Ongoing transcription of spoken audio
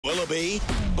Willoughby,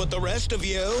 but the rest of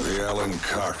you... The Alan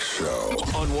Cox Show.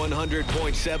 On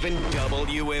 100.7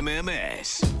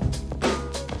 WMMS.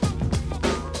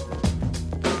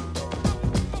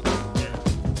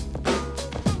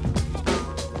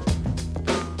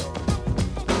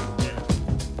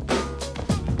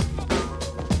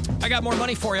 I got more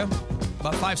money for you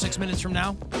about 5-6 minutes from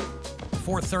now.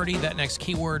 4:30, that next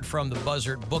keyword from the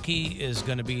Buzzard bookie is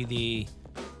going to be the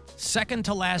second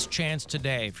to last chance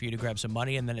today for you to grab some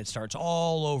money, and then it starts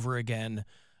all over again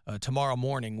tomorrow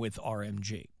morning with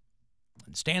RMG.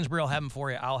 And Stansbury will have them for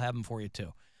you. I'll have them for you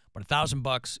too. But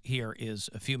 $1,000 here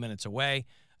is a few minutes away.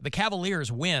 The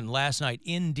Cavaliers win last night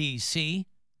in D.C.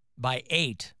 by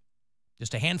 8.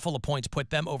 Just a handful of points put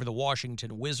them over the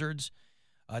Washington Wizards.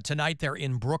 Tonight they're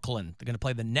in Brooklyn. They're going to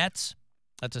play the Nets.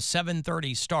 That's a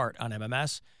 7:30 start on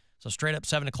MMS. So straight up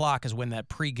 7 o'clock is when that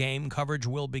pregame coverage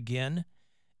will begin.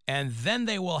 And then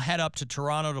they will head up to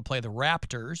Toronto to play the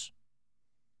Raptors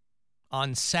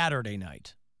on Saturday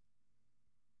night.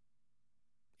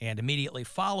 And immediately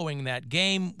following that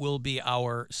game will be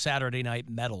our Saturday night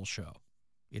metal show.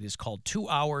 It is called 2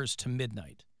 Hours to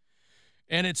Midnight.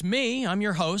 And it's me, I'm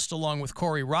your host, along with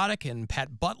Corey Roddick and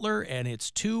Pat Butler, and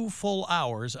it's 2 full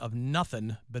hours of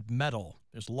nothing but metal.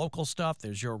 There's local stuff,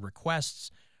 there's your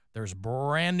requests, there's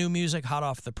brand new music hot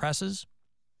off the presses.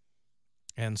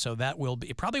 And so that will be,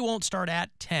 it probably won't start at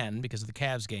 10 because of the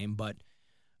Cavs game, but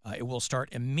it will start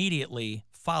immediately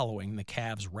following the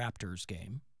Cavs-Raptors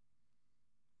game.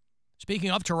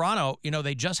 Speaking of Toronto, you know,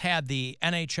 they just had the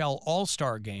NHL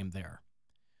All-Star game there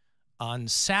on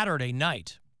Saturday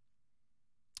night.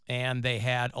 And they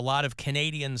had a lot of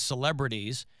Canadian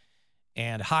celebrities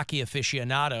and hockey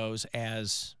aficionados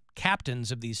as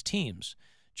captains of these teams.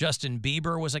 Justin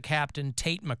Bieber was a captain.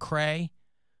 Tate McRae,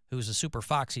 who's a super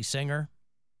foxy singer.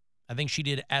 I think she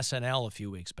did SNL a few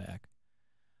weeks back.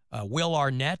 Will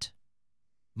Arnett,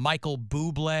 Michael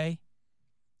Bublé.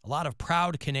 A lot of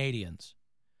proud Canadians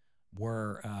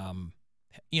were,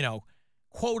 you know,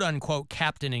 quote-unquote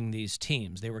captaining these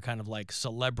teams. They were kind of like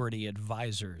celebrity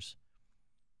advisors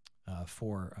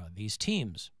for these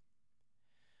teams.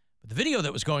 But the video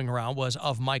that was going around was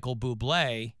of Michael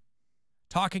Bublé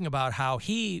talking about how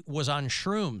he was on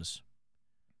shrooms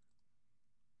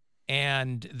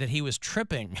and that he was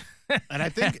tripping. And I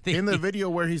think in the video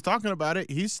where he's talking about it,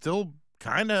 he's still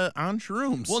kind of on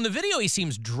shrooms. Well, in the video, he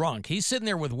seems drunk. He's sitting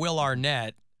there with Will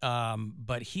Arnett,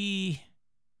 but he...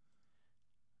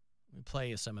 Let me play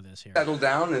you some of this here. Settled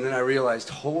down, and then I realized,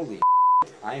 holy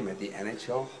I am at the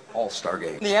NHL All-Star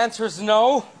Game. The answer is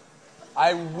no.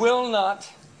 I will not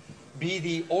be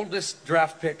the oldest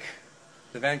draft pick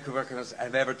the Vancouver Canucks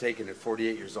have ever taken at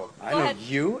 48 years old. I know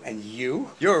you and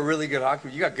you. You're a really good hockey.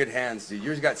 You got good hands, dude.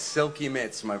 You've got silky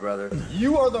mitts, my brother.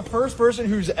 You are the first person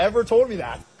who's ever told me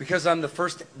that. Because I'm the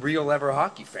first real ever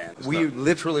hockey fan. We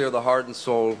literally are the heart and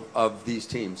soul of these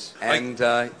teams. And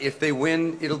if they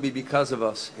win, it'll be because of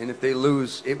us. And if they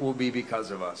lose, it will be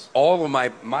because of us. All of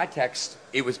my text,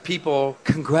 it was people,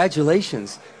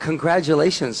 congratulations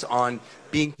on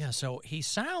being... Yeah, so he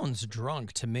sounds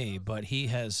drunk to me, but he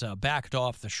has backed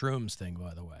off the shrooms thing,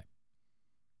 by the way.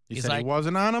 He's said like, he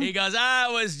wasn't on him? He goes, I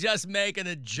was just making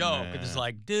a joke. Nah. It's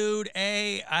like, dude,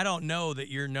 I don't know that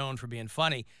you're known for being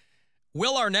funny.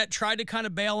 Will Arnett tried to kind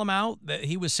of bail him out. That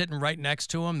he was sitting right next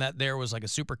to him. That there was like a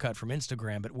supercut from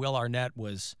Instagram, but Will Arnett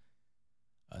was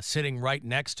sitting right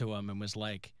next to him and was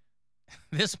like,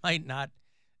 this might not...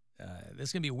 this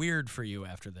is going to be weird for you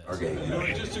after this. You know,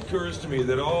 it just occurs to me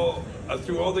that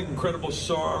through all the incredible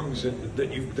songs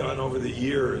that you've done over the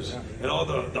years and all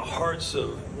the hearts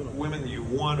of women that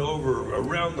you've won over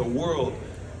around the world,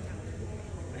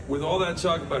 with all that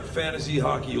talk about fantasy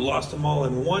hockey, you lost them all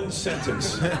in one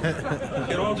sentence.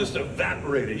 It all just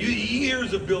evaporated.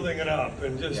 Years of building it up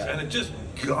and it just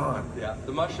gone. Yeah,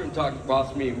 the mushroom talk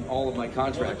lost me all of my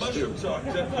contracts. Well, the mushroom talk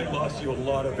definitely lost you a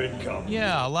lot of income.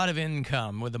 Yeah, a lot of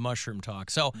income with the mushroom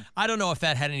talk. So I don't know if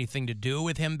that had anything to do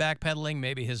with him backpedaling,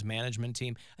 maybe his management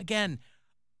team. Again,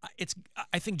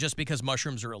 I think just because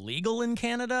mushrooms are illegal in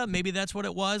Canada, maybe that's what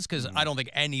it was, because I don't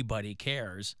think anybody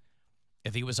cares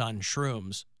if he was on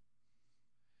shrooms.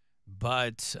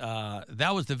 But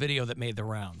that was the video that made the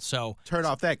round. So turn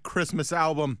off that Christmas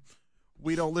album.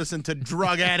 We don't listen to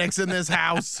drug addicts in this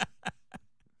house.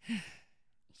 He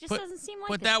just doesn't seem like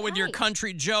put the that type. With your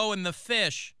Country Joe and the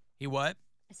Fish. He what?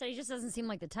 I said he just doesn't seem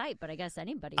like the type, but I guess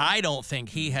anybody. I don't think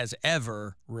he has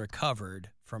ever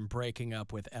recovered from breaking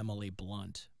up with Emily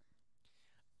Blunt.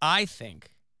 I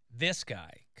think this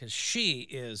guy, because she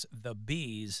is the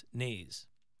bee's knees.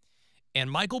 And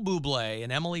Michael Bublé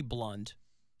and Emily Blunt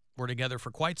were together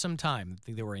for quite some time. I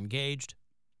think they were engaged.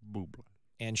 Bublé.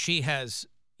 And she has,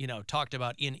 talked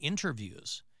about in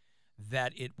interviews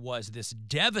that it was this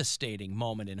devastating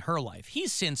moment in her life.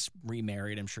 He's since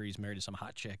remarried. I'm sure he's married to some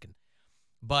hot chick.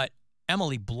 But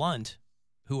Emily Blunt,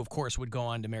 who, of course, would go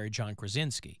on to marry John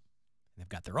Krasinski, they've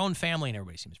got their own family, and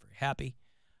everybody seems very happy.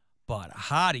 But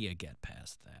how do you get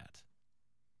past that?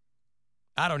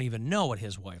 I don't even know what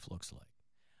his wife looks like.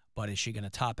 But is she going to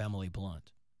top Emily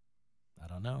Blunt? I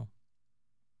don't know.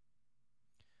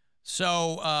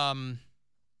 So,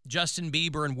 Justin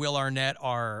Bieber and Will Arnett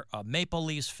are Maple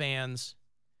Leafs fans.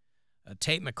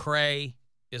 Tate McRae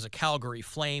is a Calgary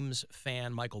Flames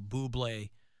fan. Michael Bublé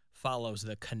follows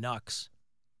the Canucks.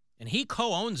 And he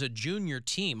co-owns a junior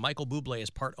team. Michael Bublé is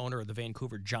part owner of the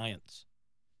Vancouver Giants.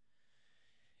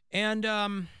 And,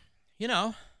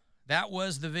 that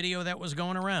was the video that was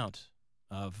going around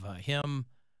of him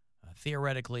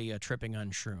theoretically tripping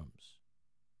on shrooms.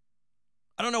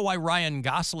 I don't know why Ryan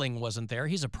Gosling wasn't there.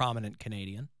 He's a prominent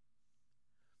Canadian.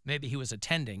 Maybe he was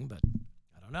attending, but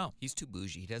I don't know. He's too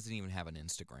bougie. He doesn't even have an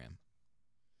Instagram.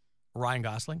 Ryan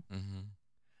Gosling?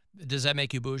 Mm-hmm. Does that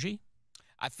make you bougie?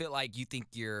 I feel like you think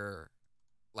you're,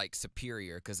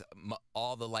 superior because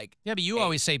all the, Yeah, but you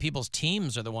always say people's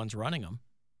teams are the ones running them.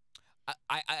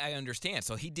 I understand.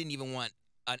 So he didn't even want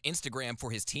an Instagram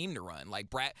for his team to run.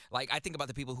 I think about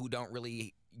the people who don't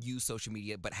really use social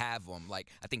media but have them. I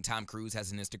think Tom Cruise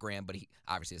has an Instagram, but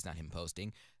obviously it's not him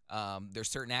posting. There's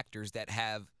certain actors that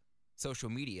have social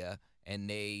media,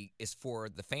 and it's for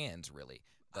the fans, really.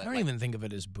 But I don't even think of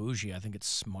it as bougie. I think it's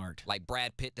smart.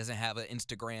 Brad Pitt doesn't have an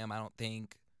Instagram, I don't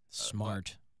think.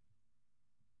 Smart.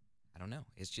 I don't know.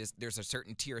 It's just there's a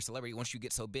certain tier of celebrity. Once you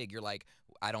get so big, you're like,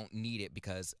 I don't need it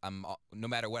because no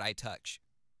matter what I touch,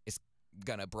 it's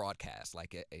going to broadcast. I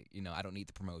don't need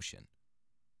the promotion.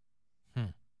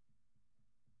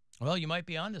 Well, you might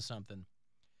be onto something.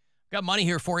 Got money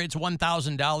here for you. It's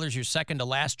 $1,000, your second to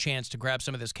last chance to grab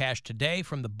some of this cash today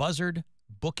from the Buzzard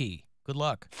Bookie. Good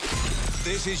luck.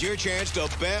 This is your chance to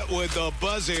bet with the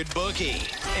Buzzard Bookie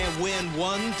and win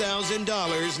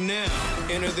 $1,000 now.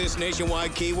 Enter this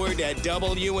nationwide keyword at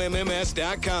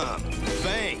WMMS.com.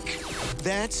 Bank.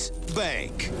 That's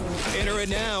bank. Enter it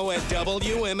now at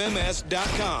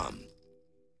WMMS.com.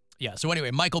 Yeah, so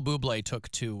anyway, Michael Bublé took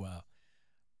to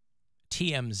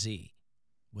TMZ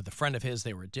with a friend of his.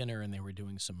 They were at dinner, and they were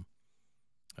doing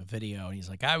a video, and he's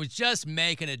like, I was just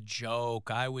making a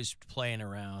joke. I was playing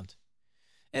around.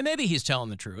 And maybe he's telling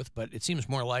the truth, but it seems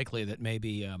more likely that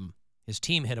maybe his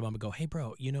team hit him up and go, hey,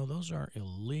 bro, those are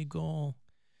illegal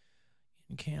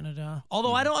in Canada.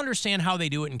 Although I don't understand how they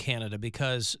do it in Canada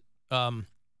because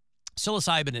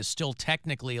psilocybin is still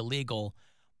technically illegal,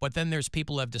 but then there's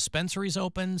people who have dispensaries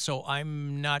open, so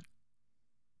I'm not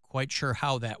quite sure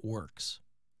how that works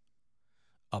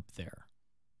up there.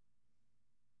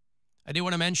 I do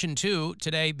want to mention, too,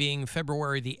 today being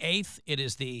February the 8th, it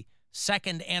is the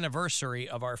second anniversary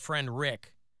of our friend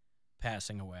Rick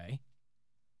passing away.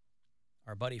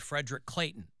 Our buddy Frederick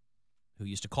Clayton, who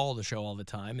used to call the show all the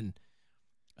time, and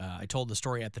I told the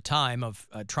story at the time of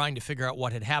trying to figure out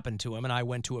what had happened to him, and I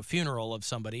went to a funeral of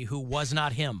somebody who was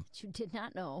not him. You did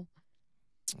not know.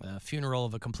 A funeral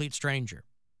of a complete stranger.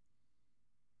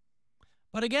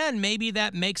 But again, maybe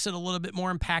that makes it a little bit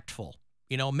more impactful.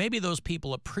 Maybe those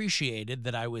people appreciated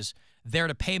that I was there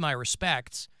to pay my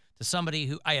respects to somebody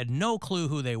who I had no clue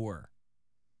who they were.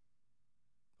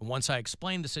 And once I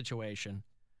explained the situation,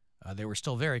 they were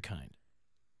still very kind.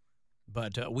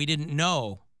 But we didn't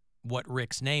know what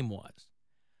Rick's name was.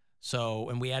 So,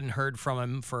 and we hadn't heard from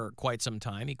him for quite some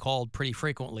time. He called pretty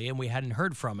frequently, and we hadn't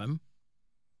heard from him.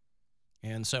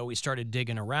 And so we started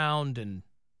digging around, and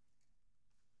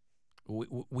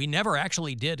we never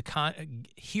actually did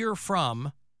hear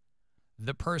from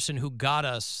the person who got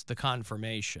us the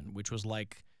confirmation, which was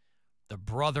the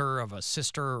brother of a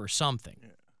sister or something. Yeah.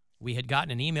 We had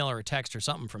gotten an email or a text or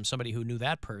something from somebody who knew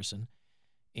that person,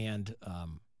 and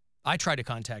I tried to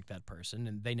contact that person,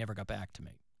 and they never got back to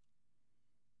me.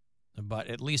 But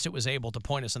at least it was able to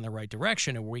point us in the right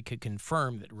direction, and we could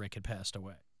confirm that Rick had passed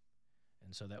away.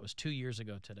 And so that was 2 years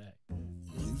ago today.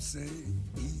 You say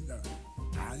either,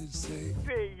 I say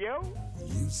yo.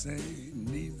 You say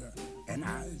neither, and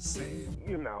I say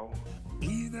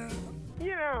either.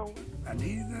 And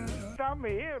either. Stop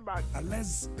me here about.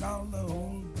 Let's call the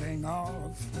whole thing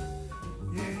off.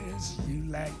 Yes, you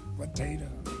like potato,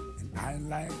 and I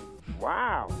like.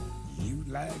 Wow. You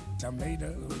like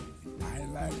tomato, and I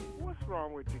like. What's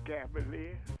wrong with you,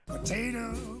 Cavalier?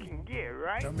 Potato. You can get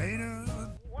right.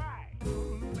 Tomato. Why?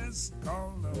 Let's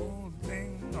call the whole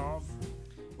thing off.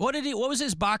 What was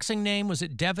his boxing name? Was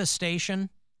it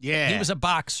Devastation? Yeah. He was a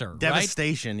boxer,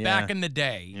 Devastation, right? yeah. Back in the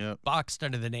day. Yep. Boxed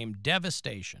under the name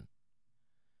Devastation.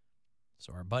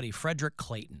 So our buddy Frederick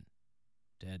Clayton,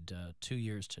 dead 2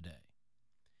 years today.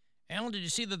 Alan, did you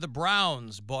see that the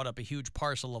Browns bought up a huge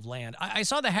parcel of land? I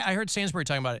saw I heard Stansbury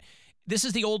talking about it. This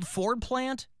is the old Ford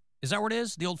plant? Is that what it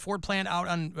is? The old Ford plant out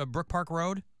on Brook Park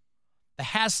Road? The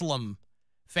Haslam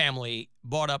family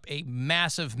bought up a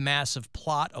massive, massive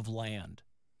plot of land.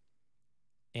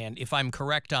 And if I'm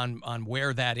correct on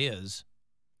where that is,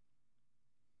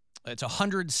 it's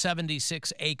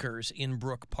 176 acres in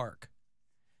Brook Park.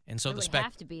 And so It would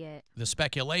have to be it. the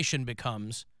speculation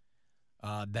becomes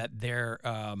that the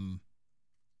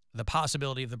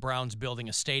possibility of the Browns building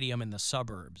a stadium in the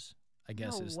suburbs, I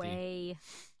guess, No is way.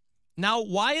 Now,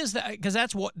 why is that? Because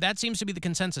that seems to be the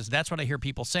consensus. That's what I hear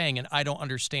people saying, and I don't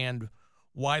understand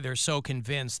why they're so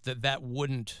convinced that that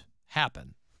wouldn't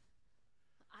happen.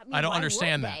 I don't why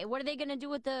understand would that. they? What are they going to do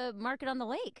with the market on the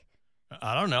lake?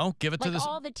 I don't know. Give it to Like the.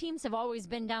 all the teams have always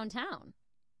been downtown.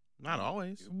 Not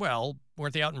always. Well,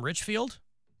 weren't they out in Richfield?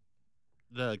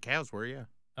 The Cavs were, yeah.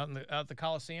 Out at the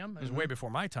Coliseum? It was way before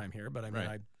my time here, but I mean,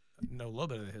 Right. I know a little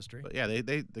bit of the history. But yeah,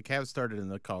 the Cavs started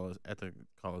in at the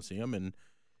Coliseum, and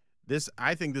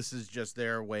I think this is just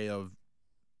their way of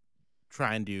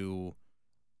trying to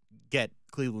get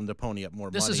Cleveland to pony up more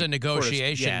money. This is a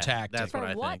negotiation tactic. That's For what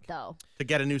I what, think. though? To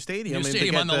get a new stadium. New and to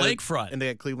stadium get on the lakefront. And to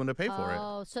get Cleveland to pay for it.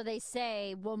 Oh, so they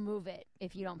say, we'll move it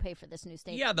if you don't pay for this new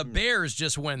stadium. Yeah, the Bears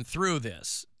just went through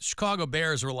this. Chicago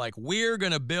Bears were like, we're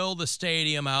going to build a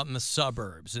stadium out in the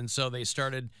suburbs. And so they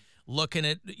started looking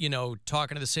at,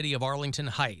 talking to the city of Arlington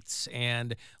Heights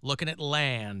and looking at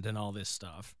land and all this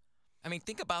stuff. I mean,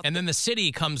 think about And then the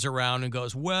city comes around and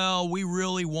goes, well, we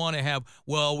really want to have,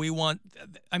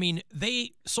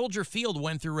 Soldier Field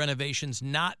went through renovations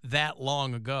not that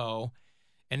long ago,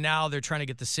 and now they're trying to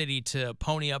get the city to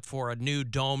pony up for a new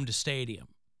domed stadium.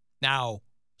 Now,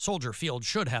 Soldier Field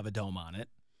should have a dome on it.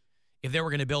 If they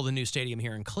were going to build a new stadium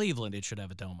here in Cleveland, it should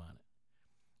have a dome on it.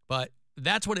 But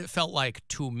that's what it felt like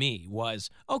to me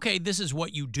was, okay, this is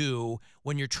what you do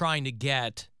when you're trying to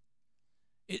get...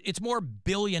 It's more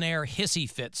billionaire hissy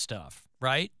fit stuff,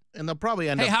 right? And they'll probably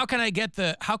end up. Hey, how can I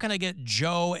get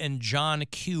Joe and John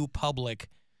Q. Public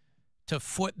to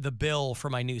foot the bill for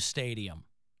my new stadium?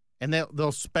 And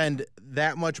they'll spend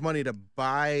that much money to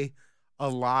buy a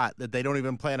lot that they don't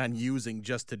even plan on using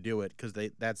just to do it, because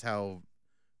that's how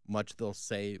much they'll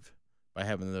save by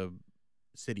having the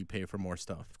city pay for more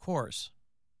stuff. Of course.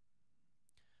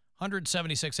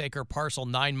 176-acre parcel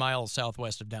 9 miles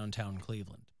southwest of downtown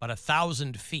Cleveland, about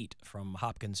 1,000 feet from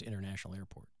Hopkins International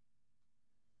Airport.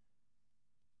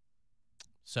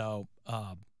 So,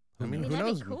 who knows?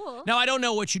 That'd be cool. Now, I don't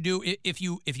know what you do if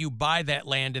you buy that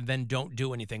land and then don't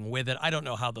do anything with it. I don't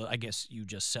know how I guess you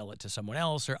just sell it to someone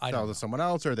else, or sell to someone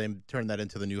else, or they turn that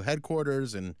into the new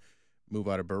headquarters and move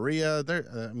out of Berea.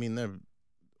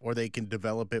 Or they can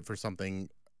develop it for something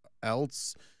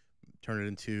else, turn it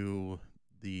into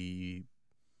a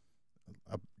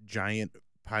giant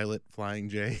pilot flying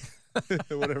J,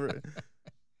 whatever.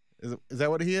 Is that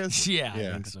what he is? Yeah, I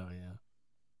think so, yeah.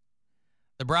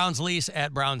 The Browns' lease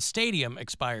at Browns Stadium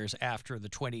expires after the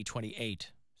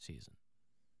 2028 season.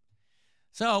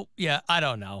 So, yeah, I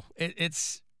don't know. It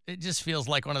just feels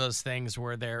like one of those things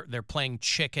where they're playing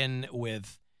chicken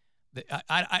with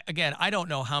I don't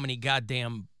know how many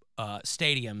goddamn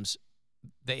stadiums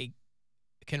they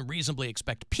can reasonably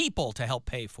expect people to help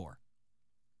pay for.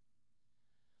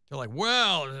 They're like,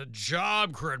 well,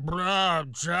 jobs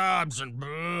and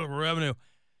revenue.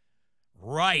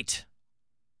 Right.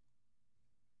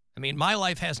 I mean, my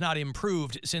life has not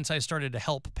improved since I started to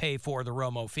help pay for the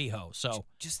Romo Fijo. So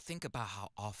just think about how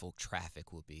awful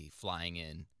traffic will be flying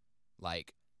in.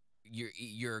 Like,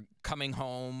 you're coming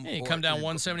home. Yeah, you come down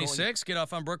 176, get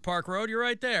off on Brook Park Road, you're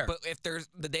right there. But if there's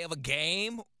the day of a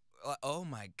game, oh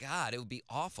my God, it would be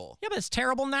awful. Yeah, but it's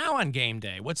terrible now on game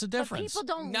day. What's the difference? But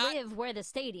people don't live where the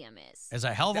stadium is. There's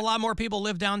a hell of a lot more people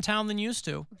live downtown than used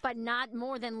to. But not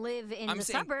more than live in the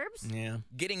suburbs. Yeah.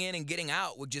 Getting in and getting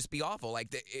out would just be awful.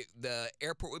 Like the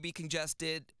airport would be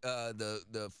congested,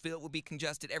 the field would be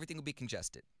congested, everything would be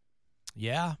congested.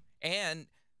 Yeah. And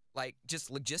like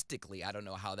just logistically, I don't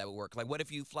know how that would work. Like, what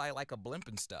if you fly like a blimp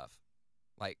and stuff?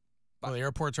 Like, well, the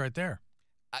airport's right there.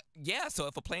 Yeah, so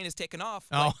if a plane is taking off,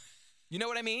 like, you know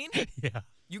what I mean? Yeah.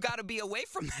 You got to be away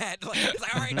from that. Like, it's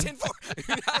like, all right,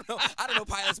 10-4. I don't know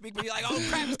pilot speak, but you're like, oh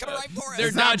crap, it's coming right for us.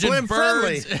 They're dodging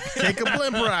birds. Take a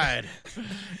blimp ride.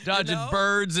 Dodging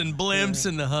birds and blimps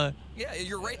in the hut. Yeah,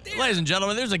 you're right there. Ladies and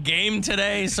gentlemen, there's a game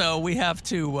today, so we have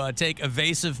to take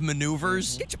evasive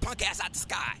maneuvers. Get your punk ass out the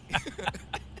sky.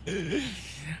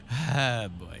 Ah,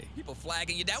 boy. People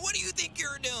flagging you down. What do you think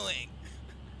you're doing?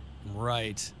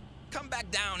 Right. Come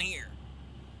back down here.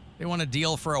 They want a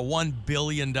deal for a $1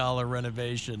 billion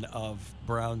renovation of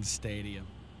Browns Stadium.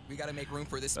 We got to make room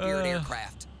for this Spirit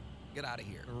aircraft. Get out of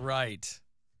here. Right.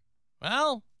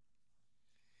 Well,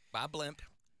 bye, blimp.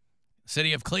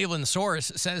 City of Cleveland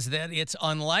source says that it's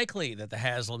unlikely that the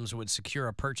Haslams would secure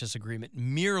a purchase agreement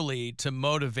merely to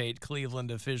motivate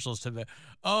Cleveland officials to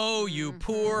oh, you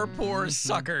poor, poor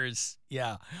suckers.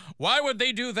 Yeah. Why would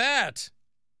they do that?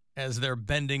 As they're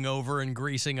bending over and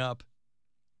greasing up.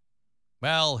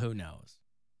 Well, who knows?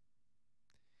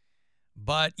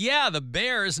 But yeah, the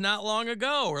Bears not long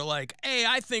ago were like, hey,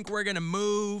 I think we're going to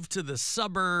move to the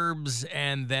suburbs.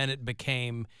 And then it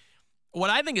became,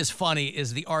 what I think is funny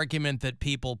is the argument that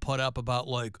people put up about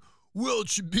like, well, it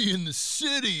should be in the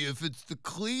city if it's the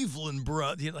Cleveland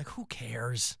Browns. You're like, who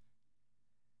cares?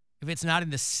 If it's not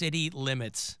in the city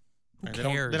limits, who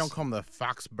cares? They don't call them the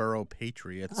Foxborough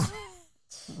Patriots.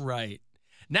 Right.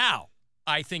 Now,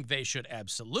 I think they should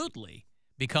absolutely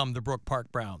become the Brook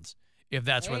Park Browns. If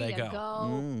that's where they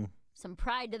go. Some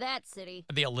pride to that city.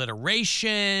 The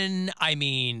alliteration. I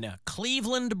mean,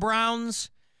 Cleveland Browns.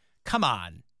 Come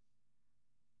on.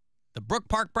 The Brook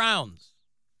Park Browns.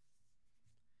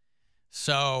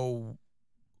 So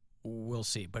we'll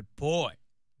see. But boy,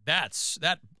 that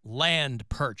land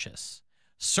purchase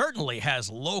certainly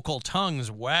has local tongues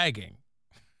wagging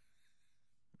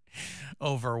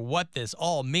over what this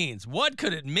all means. What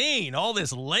could it mean? All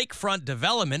this lakefront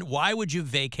development. Why would you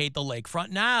vacate the lakefront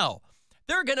now?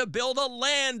 They're going to build a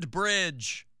land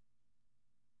bridge.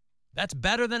 That's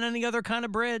better than any other kind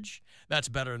of bridge. That's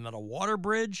better than a water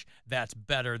bridge. That's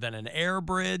better than an air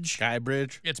bridge. Sky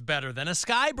bridge. It's better than a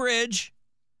sky bridge.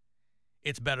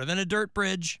 It's better than a dirt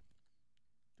bridge.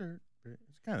 Dirt bridge.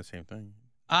 It's kind of the same thing.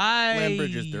 Land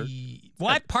bridge is dirt.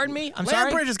 What? Pardon me? I'm Land sorry?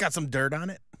 Land bridge has got some dirt on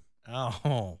it.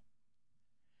 Oh.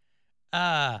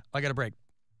 I got a break.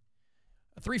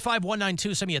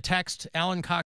 35192, send me a text. Alan Cox